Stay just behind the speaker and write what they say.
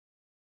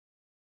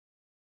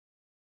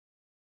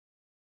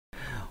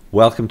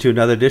Welcome to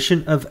another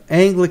edition of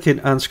Anglican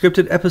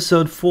Unscripted,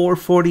 episode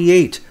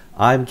 448.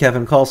 I'm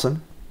Kevin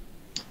Carlson.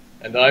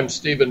 And I'm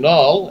Stephen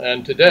Nall,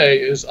 and today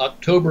is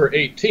October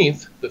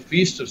 18th, the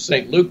Feast of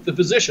St. Luke the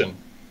Physician.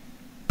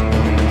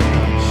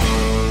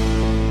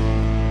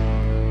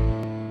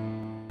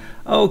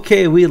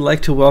 Okay, we'd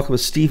like to welcome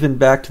Stephen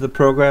back to the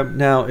program.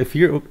 Now,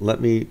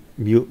 let me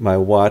mute my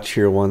watch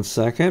here 1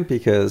 second,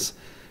 because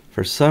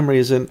for some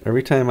reason,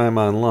 every time I'm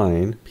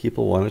online,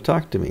 people want to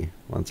talk to me.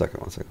 One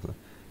second.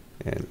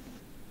 And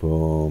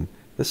boom.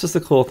 This is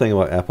the cool thing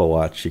about Apple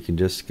Watch. You can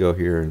just go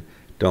here and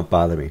don't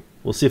bother me.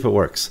 We'll see if it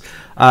works.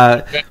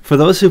 For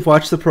those who've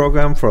watched the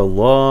program for a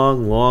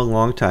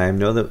long time,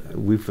 know that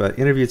we've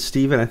interviewed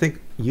Stephen. I think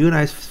you and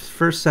I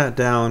first sat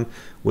down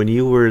when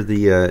you were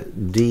the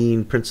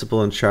dean,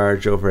 principal in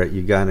charge over at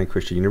Uganda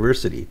Christian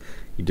University.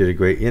 You did a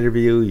great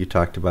interview. You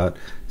talked about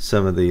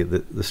some of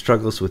the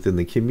struggles within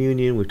the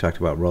communion. We talked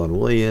about Roland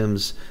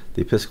Williams,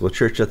 the Episcopal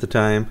Church at the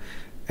time.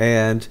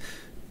 And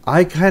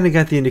I kind of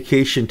got the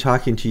indication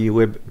talking to you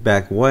way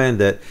back when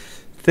that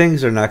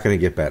things are not going to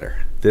get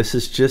better. This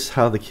is just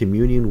how the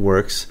communion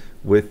works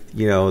with,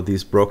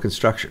 these broken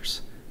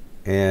structures.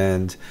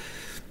 And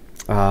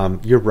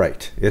you're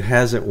right. It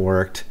hasn't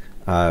worked.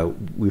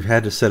 We've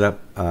had to set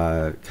up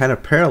kind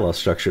of parallel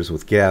structures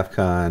with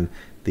GAFCON,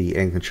 the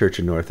Anglican Church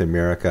in North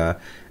America,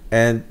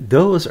 and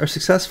those are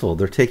successful.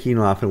 They're taking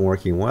off and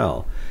working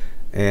well.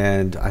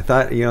 And I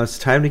thought, it's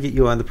time to get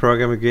you on the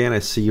program again. I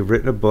see you've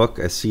written a book.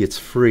 I see it's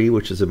free,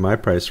 which is in my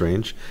price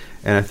range.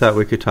 And I thought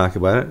we could talk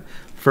about it.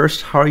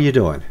 First, how are you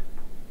doing?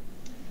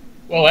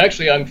 Well,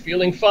 actually, I'm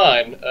feeling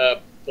fine.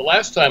 The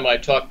last time I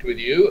talked with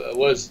you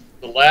was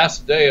the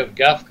last day of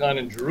GAFCON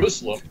in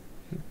Jerusalem.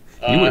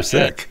 You were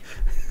sick.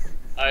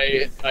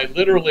 I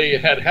literally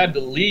had to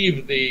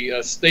leave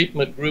the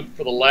statement group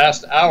for the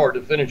last hour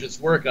to finish its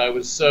work. I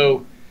was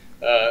so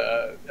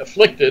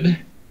afflicted.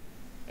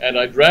 And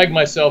I dragged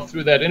myself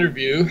through that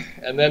interview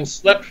and then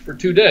slept for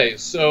 2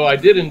 days. So I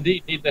did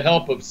indeed need the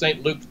help of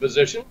St. Luke's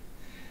physician,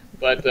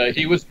 but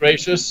he was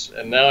gracious,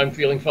 and now I'm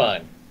feeling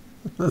fine.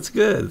 That's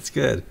good. That's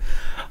good.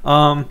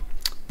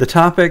 The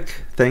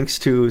topic, thanks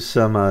to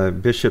some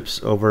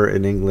bishops over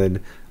in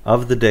England,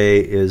 of the day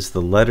is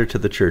the letter to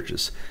the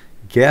churches.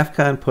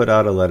 GAFCON put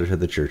out a letter to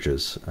the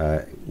churches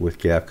with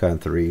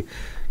GAFCON 3,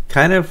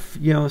 kind of,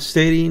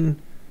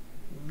 stating,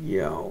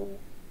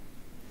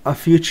 a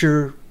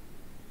future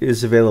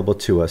is available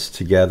to us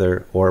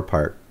together or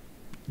apart,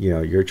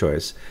 your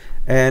choice.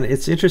 And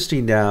it's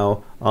interesting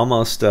now,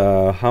 almost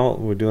how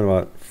we're doing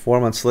about 4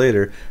 months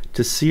later,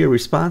 to see a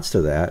response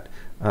to that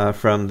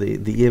from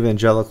the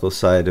evangelical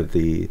side of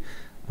the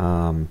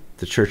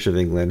Church of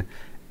England.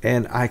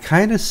 And I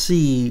kind of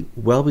see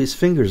Welby's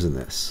fingers in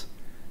this.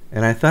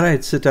 And I thought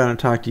I'd sit down and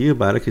talk to you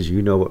about it because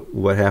you know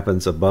what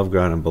happens above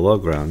ground and below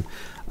ground.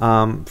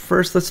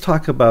 First, let's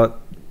talk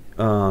about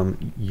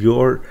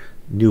your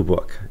new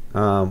book.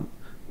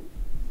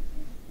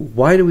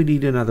 Why do we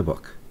need another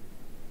book?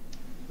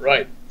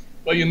 Right.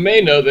 Well, you may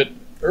know that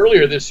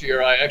earlier this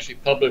year I actually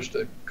published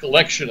a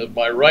collection of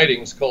my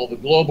writings called The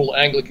Global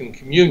Anglican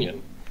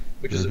Communion,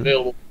 which is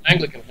available at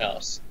Anglican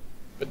House.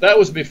 But that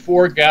was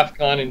before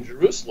GAFCON in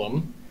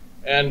Jerusalem,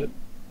 and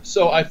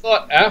so I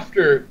thought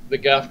after the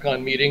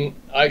GAFCON meeting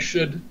I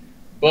should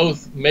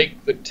both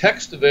make the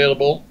text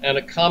available and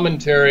a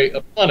commentary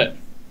upon it.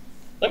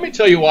 Let me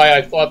tell you why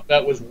I thought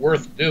that was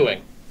worth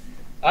doing.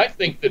 I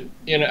think that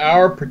in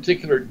our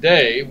particular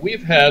day,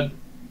 we've had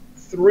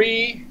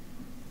 3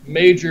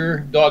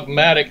 major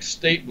dogmatic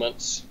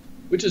statements,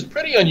 which is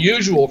pretty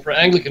unusual for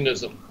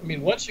Anglicanism. I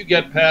mean, once you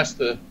get past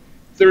the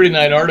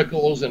 39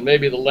 Articles and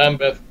maybe the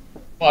Lambeth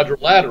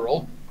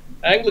Quadrilateral,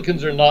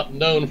 Anglicans are not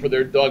known for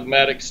their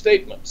dogmatic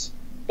statements.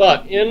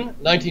 But in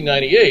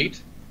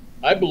 1998,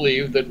 I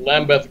believe that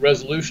Lambeth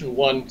Resolution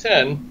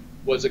 110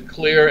 was a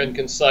clear and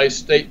concise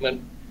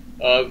statement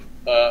of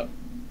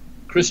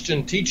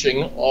Christian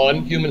teaching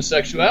on human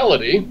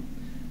sexuality,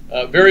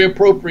 very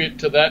appropriate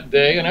to that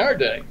day and our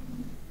day.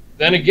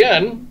 Then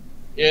again,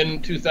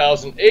 in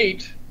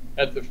 2008,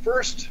 at the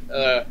first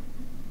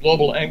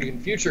Global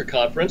Anglican Future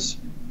Conference,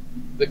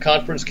 the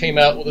conference came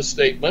out with a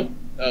statement,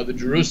 the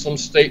Jerusalem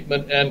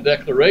Statement and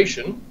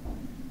Declaration,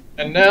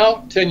 and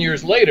now, 10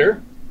 years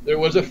later, there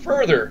was a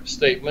further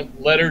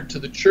statement, Letter to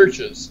the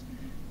Churches.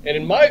 And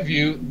in my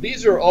view,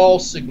 these are all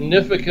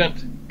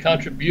significant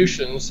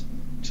contributions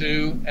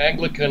to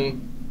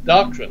Anglican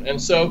doctrine.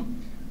 And so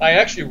I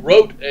actually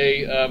wrote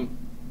a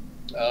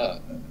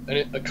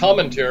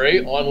commentary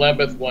on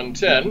Lambeth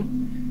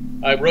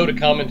 110. I wrote a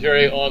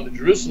commentary on the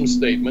Jerusalem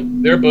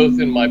Statement. They're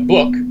both in my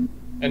book.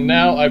 And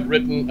now I've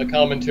written a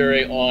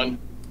commentary on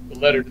the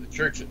Letter to the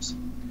Churches.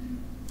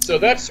 So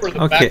that's sort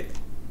of the back.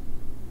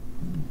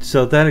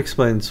 So that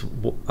explains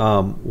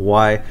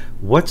why.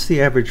 What's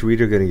the average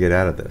reader going to get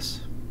out of this?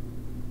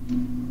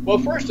 Well,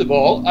 first of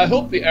all, I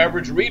hope the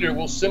average reader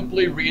will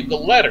simply read the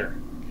letter,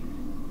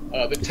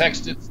 the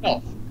text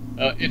itself.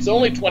 It's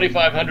only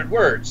 2,500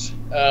 words,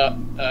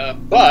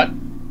 but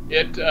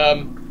it,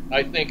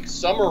 I think,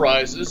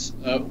 summarizes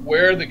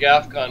where the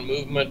GAFCON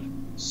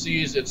movement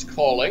sees its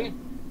calling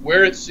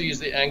where it sees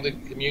the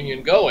Anglican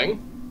Communion going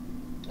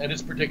and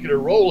its particular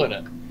role in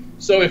it.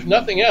 So if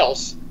nothing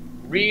else,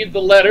 read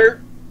the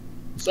letter.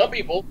 Some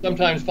people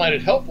sometimes find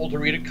it helpful to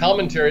read a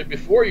commentary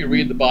before you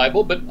read the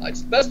Bible, but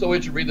it's best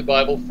always to read the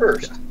Bible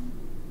first.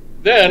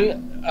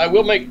 Then I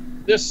will make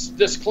this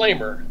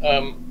disclaimer.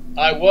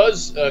 I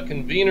was a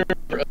convener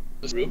of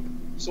this group,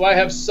 so I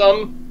have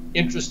some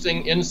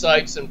interesting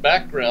insights and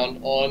background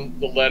on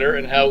the letter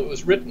and how it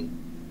was written.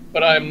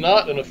 But I am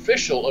not an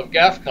official of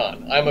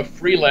GAFCON. I'm a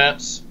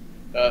freelance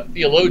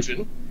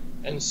theologian,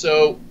 and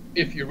so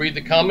if you read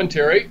the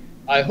commentary,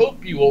 I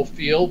hope you will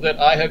feel that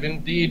I have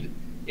indeed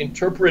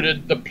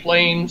interpreted the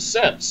plain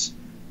sense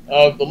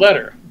of the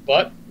letter.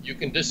 But you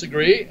can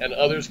disagree, and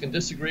others can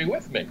disagree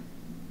with me.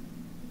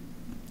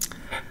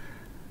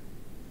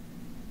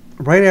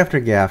 Right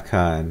after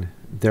GAFCON,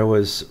 there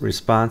was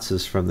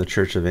responses from the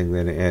Church of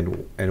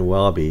England and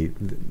Welby.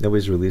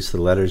 Nobody's released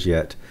the letters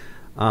yet.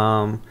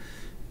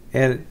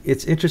 And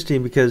it's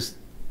interesting because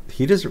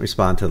he doesn't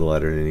respond to the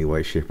letter in any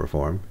way, shape, or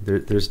form.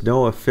 There's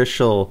no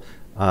official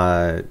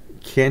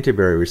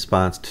Canterbury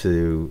response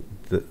to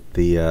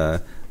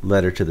the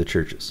letter to the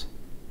churches.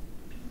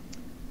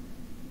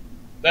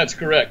 That's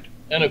correct.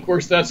 And of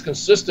course that's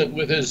consistent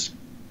with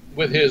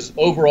his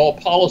overall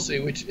policy,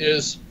 which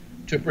is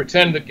to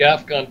pretend that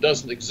GAFCON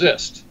doesn't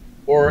exist,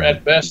 or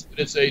at best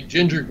it's a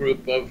ginger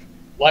group of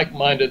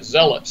like-minded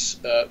zealots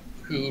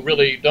who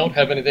really don't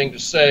have anything to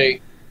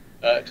say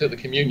to the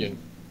communion.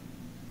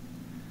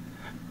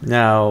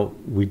 Now,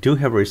 we do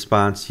have a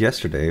response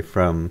yesterday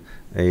from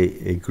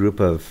a group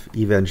of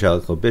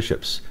evangelical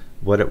bishops.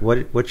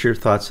 What's your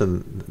thoughts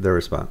on their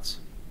response?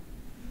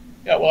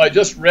 Yeah, well, I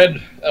just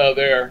read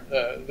their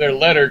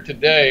letter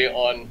today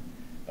on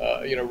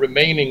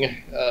remaining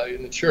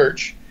in the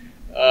church,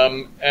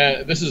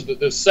 and this is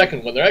the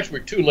second one. There actually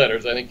were two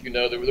letters. I think you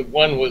know. The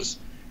one was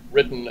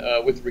written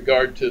with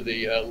regard to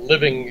the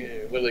living,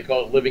 what do they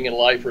call it, living in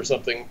life or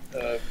something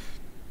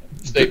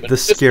statement. The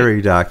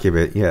scary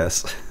document,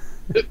 yes.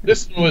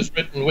 This one was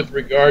written with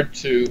regard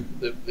to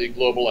the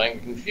global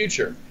Anglican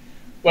future.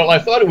 Well, I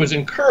thought it was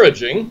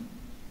encouraging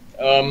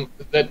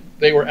that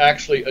they were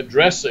actually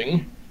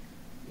addressing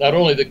not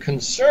only the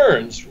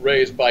concerns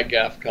raised by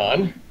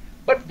GAFCON,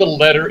 but the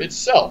letter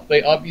itself.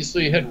 They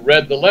obviously had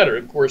read the letter.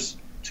 Of course,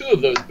 two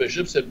of those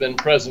bishops had been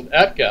present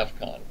at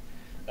GAFCON,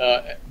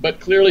 but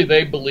clearly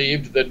they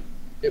believed that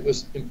it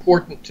was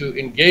important to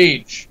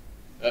engage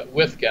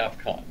with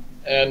GAFCON.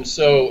 And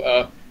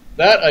so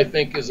that, I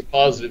think, is a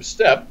positive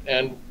step,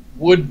 and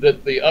would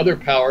that the other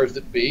powers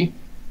that be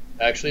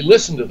actually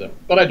listen to them.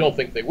 But I don't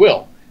think they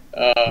will.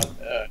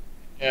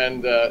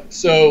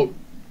 So,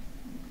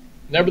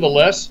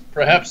 nevertheless,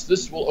 perhaps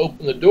this will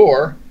open the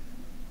door,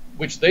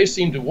 which they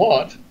seem to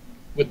want,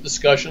 with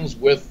discussions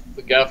with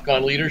the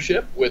GAFCON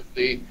leadership, with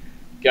the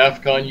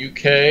GAFCON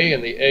UK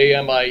and the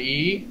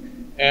AMIE,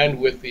 and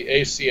with the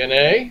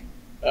ACNA.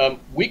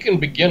 We can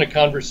begin a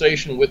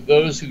conversation with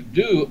those who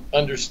do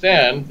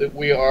understand that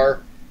we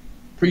are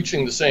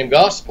preaching the same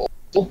gospel,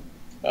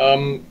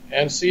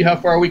 and see how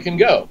far we can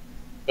go.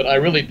 But I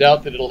really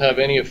doubt that it'll have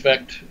any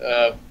effect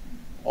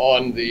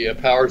on the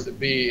powers that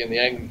be in the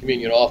Anglican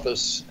Communion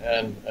Office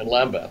and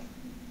Lambeth.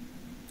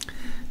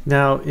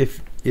 Now,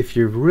 if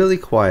you're really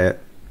quiet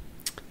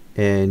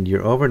and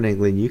you're over in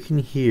England, you can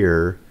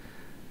hear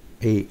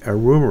a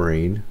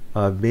rumoring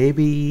of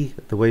maybe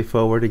the way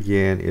forward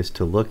again is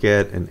to look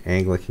at an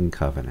Anglican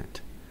covenant.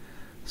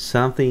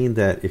 Something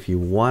that if you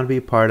want to be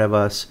part of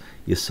us,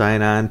 you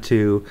sign on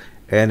to,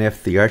 and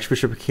if the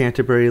Archbishop of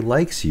Canterbury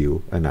likes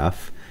you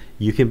enough,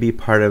 you can be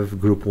part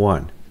of Group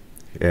 1.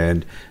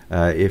 And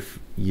if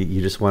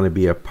you just want to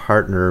be a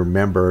partner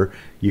member,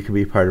 you can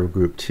be part of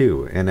Group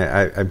 2. And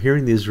I'm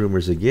hearing these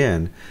rumors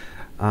again.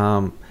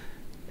 And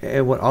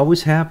what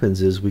always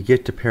happens is we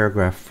get to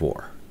paragraph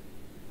 4.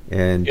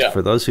 And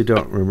for those who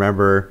don't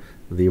remember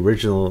the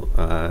original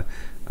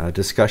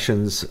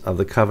discussions of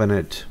the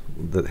covenant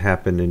that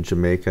happened in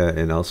Jamaica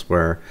and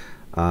elsewhere,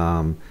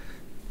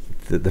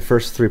 the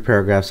first 3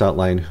 paragraphs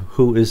outline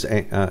who is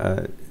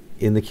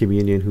in the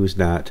communion, who's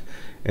not.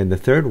 And the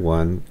third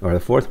one, or the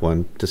fourth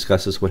one,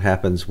 discusses what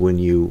happens when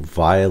you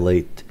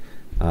violate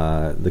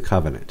the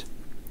covenant.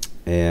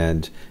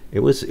 And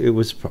it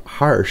was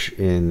harsh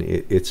in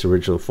its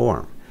original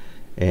form.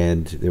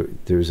 And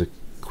there's a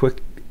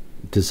quick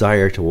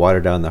desire to water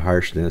down the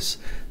harshness,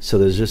 so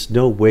there's just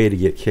no way to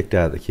get kicked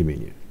out of the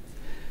communion.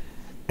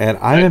 And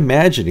I'm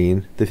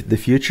imagining the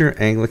future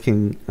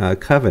Anglican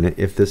covenant,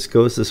 if this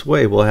goes this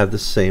way, will have the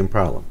same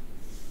problem.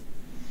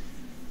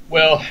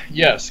 Well,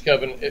 yes,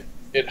 Kevin.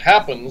 It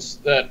happens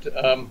that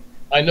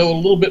I know a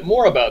little bit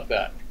more about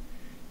that,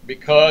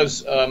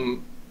 because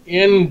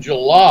in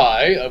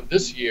July of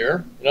this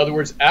year, in other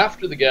words,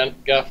 after the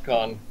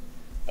GAFCON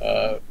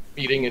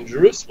meeting in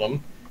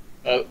Jerusalem,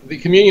 the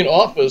Communion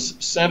Office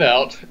sent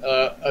out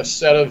a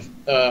set of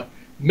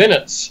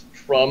minutes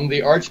from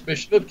the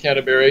Archbishop of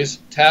Canterbury's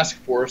task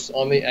force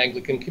on the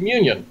Anglican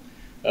Communion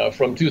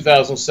from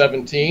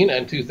 2017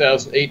 and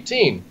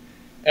 2018.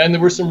 And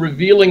there were some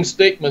revealing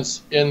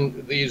statements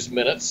in these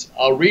minutes.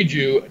 I'll read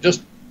you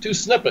just two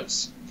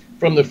snippets.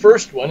 From the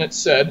first one, it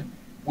said,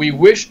 "We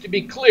wish to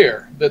be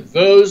clear that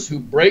those who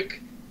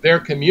break their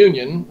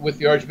communion with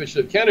the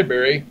Archbishop of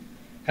Canterbury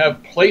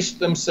have placed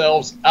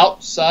themselves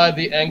outside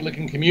the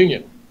Anglican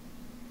communion."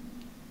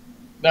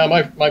 Now,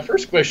 my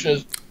first question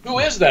is, who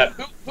is that?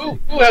 Who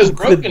has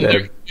broken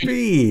their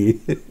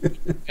communion?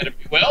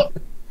 Well,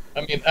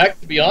 I mean,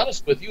 to be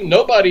honest with you,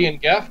 nobody in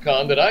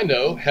GAFCON that I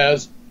know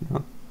has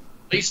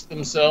placed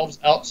themselves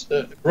out,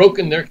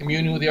 broken their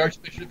communion with the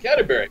Archbishop of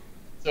Canterbury.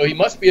 So he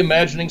must be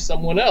imagining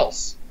someone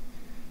else.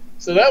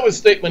 So that was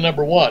statement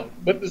number one.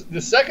 But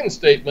the second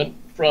statement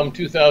from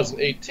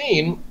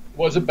 2018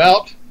 was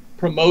about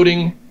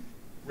promoting,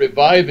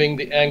 reviving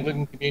the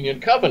Anglican Communion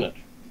Covenant,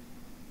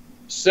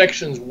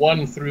 sections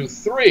 1 through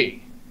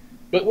 3.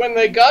 But when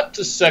they got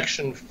to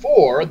section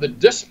 4, the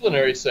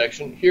disciplinary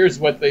section, here's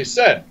what they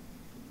said.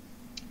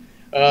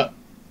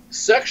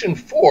 Section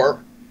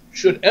 4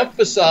 should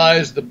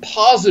emphasize the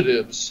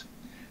positives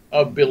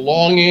of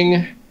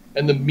belonging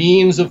and the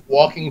means of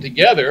walking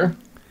together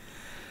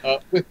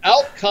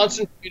without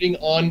concentrating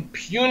on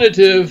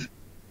punitive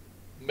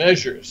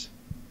measures.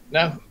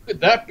 Now, who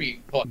could that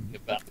be talking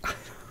about?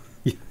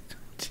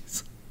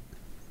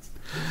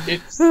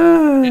 It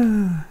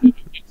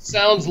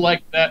sounds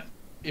like that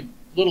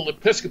little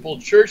Episcopal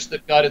church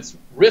that got its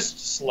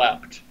wrist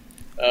slapped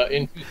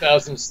in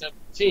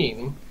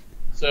 2017.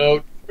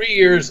 So 3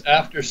 years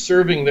after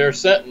serving their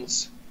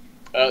sentence,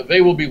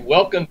 they will be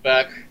welcomed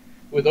back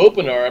with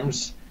open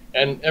arms,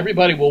 and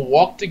everybody will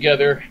walk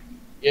together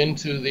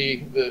into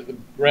the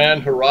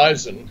grand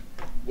horizon,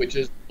 which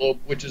is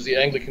the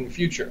Anglican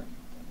future.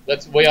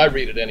 That's the way I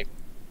read it anyway.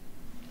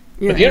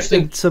 Yeah, but the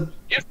interesting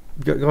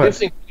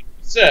thing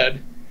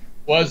said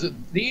was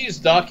that these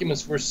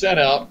documents were sent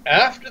out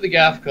after the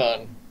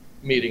GAFCON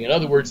meeting. In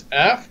other words,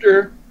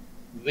 after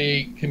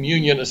the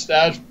communion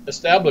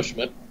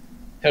establishment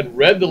had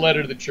read the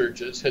letter to the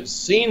churches, had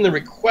seen the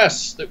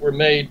requests that were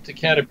made to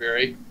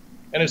Canterbury,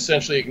 and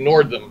essentially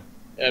ignored them.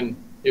 And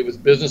it was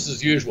business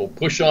as usual.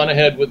 Push on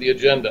ahead with the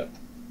agenda.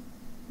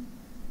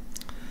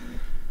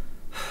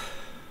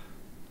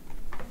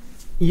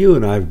 You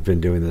and I have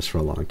been doing this for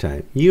a long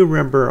time. You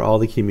remember all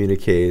the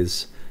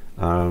communiques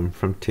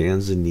from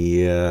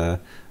Tanzania,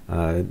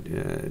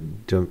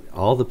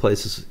 all the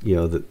places,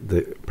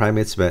 the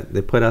primates met.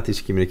 They put out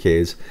these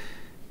communiques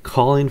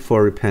calling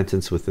for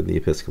repentance within the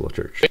Episcopal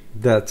Church.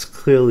 That's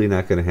clearly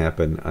not going to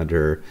happen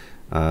under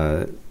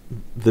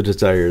the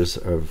desires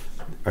of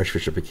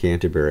Archbishop of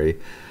Canterbury.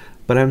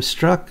 But I'm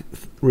struck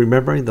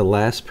remembering the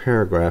last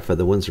paragraph of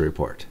the Windsor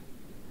Report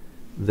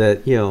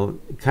that,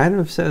 kind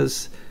of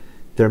says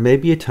there may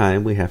be a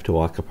time we have to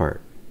walk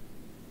apart.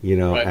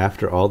 Right.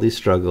 After all these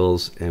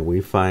struggles, and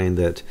we find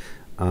that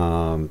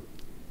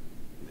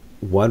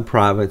one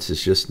province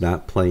is just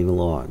not playing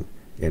along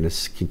and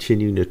is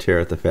continuing to tear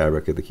at the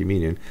fabric of the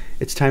communion,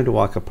 it's time to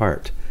walk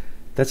apart.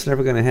 That's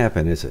never going to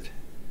happen, is it?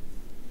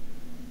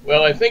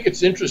 Well, I think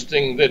it's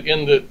interesting that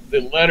in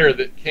the letter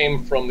that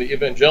came from the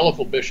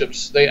evangelical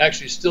bishops, they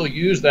actually still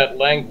use that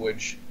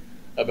language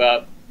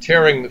about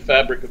tearing the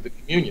fabric of the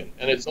communion.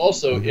 And it's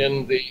also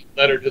in the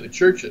letter to the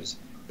churches.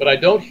 But I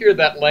don't hear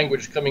that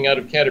language coming out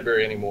of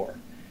Canterbury anymore.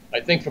 I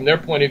think from their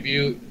point of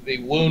view, the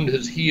wound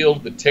has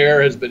healed, the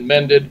tear has been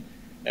mended,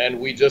 and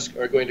we just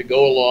are going to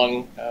go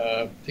along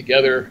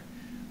together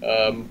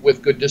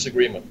with good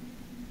disagreement.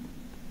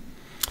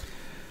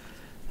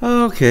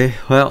 Okay,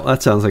 well,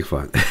 that sounds like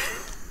fun.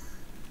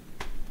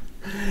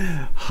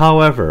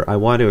 However, I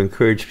want to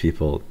encourage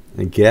people,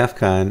 and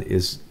GAFCON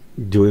is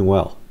doing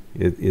well.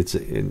 It's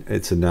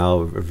a now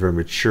a very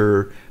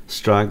mature,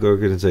 strong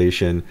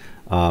organization,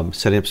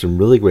 setting up some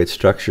really great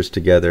structures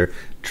together,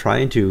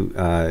 trying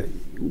to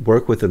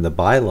work within the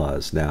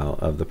bylaws now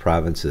of the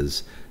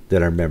provinces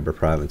that are member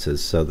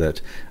provinces, so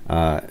that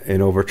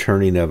an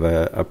overturning of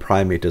a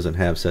primate doesn't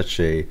have such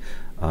a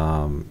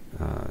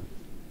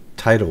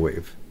tidal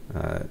wave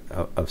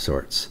of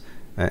sorts.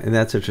 And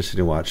that's interesting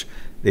to watch.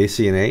 The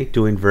ACNA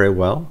doing very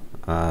well,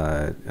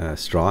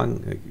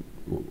 strong,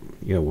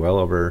 well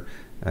over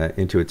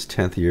into its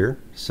 10th year.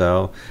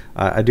 So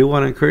I do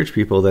want to encourage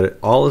people that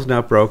all is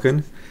not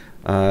broken.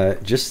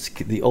 Just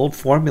the old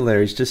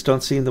formularies just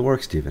don't seem to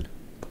work, Stephen.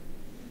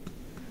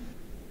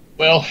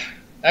 Well,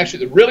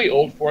 actually, the really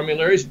old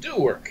formularies do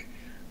work.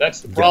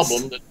 That's the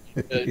problem.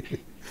 Yes.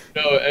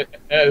 That,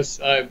 as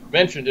I've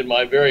mentioned in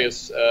my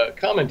various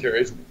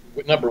commentaries,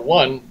 number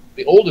one,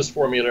 the oldest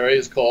formulary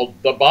is called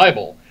the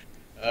Bible.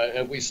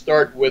 And we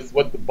start with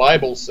what the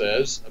Bible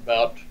says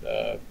about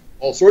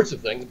all sorts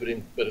of things,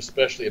 but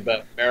especially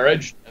about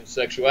marriage and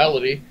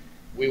sexuality.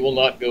 We will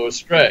not go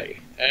astray.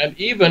 And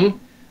even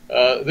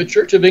the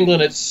Church of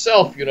England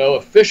itself,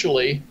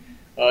 officially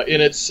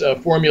in its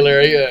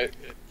formulary,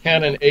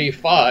 Canon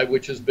A5,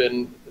 which has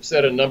been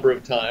said a number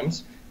of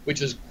times,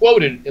 which is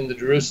quoted in the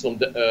Jerusalem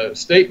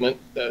statement,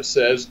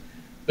 says,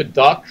 "The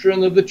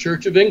doctrine of the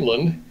Church of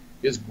England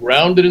is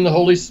grounded in the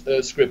Holy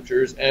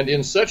Scriptures and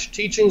in such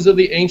teachings of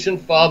the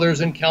ancient fathers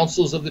and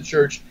councils of the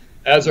Church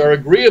as are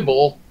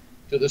agreeable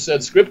to the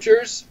said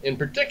scriptures. In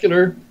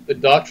particular, the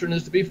doctrine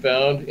is to be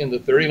found in the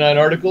 39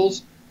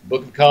 Articles,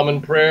 Book of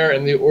Common Prayer,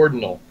 and the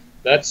Ordinal.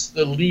 That's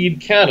the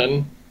lead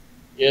canon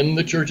in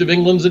the Church of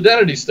England's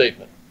identity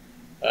statement.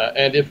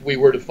 And if we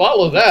were to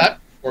follow that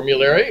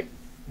formulary,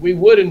 we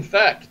would, in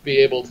fact, be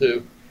able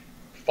to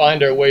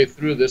find our way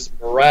through this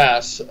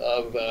morass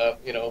of,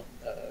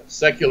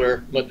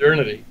 secular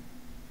modernity.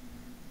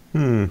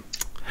 Well,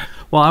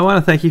 I want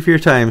to thank you for your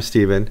time,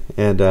 Stephen.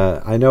 And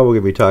I know we're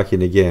going to be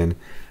talking again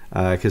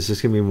because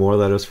there's going to be more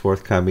letters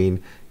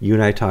forthcoming. You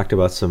and I talked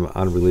about some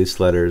unreleased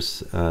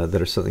letters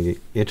that are something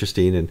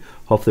interesting. And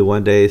hopefully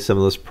one day some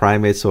of those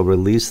primates will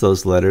release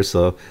those letters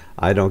so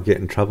I don't get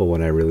in trouble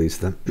when I release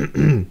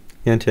them.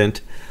 Hint,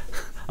 hint.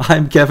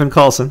 I'm Kevin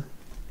Carlson.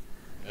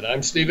 And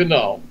I'm Stephen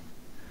Null.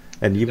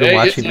 And you've been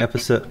watching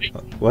episode...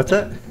 What's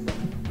that?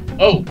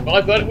 Oh, well,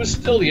 I thought it was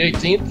still the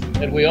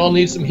 18th, and we all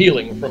need some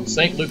healing from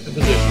St. Luke the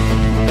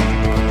Physician.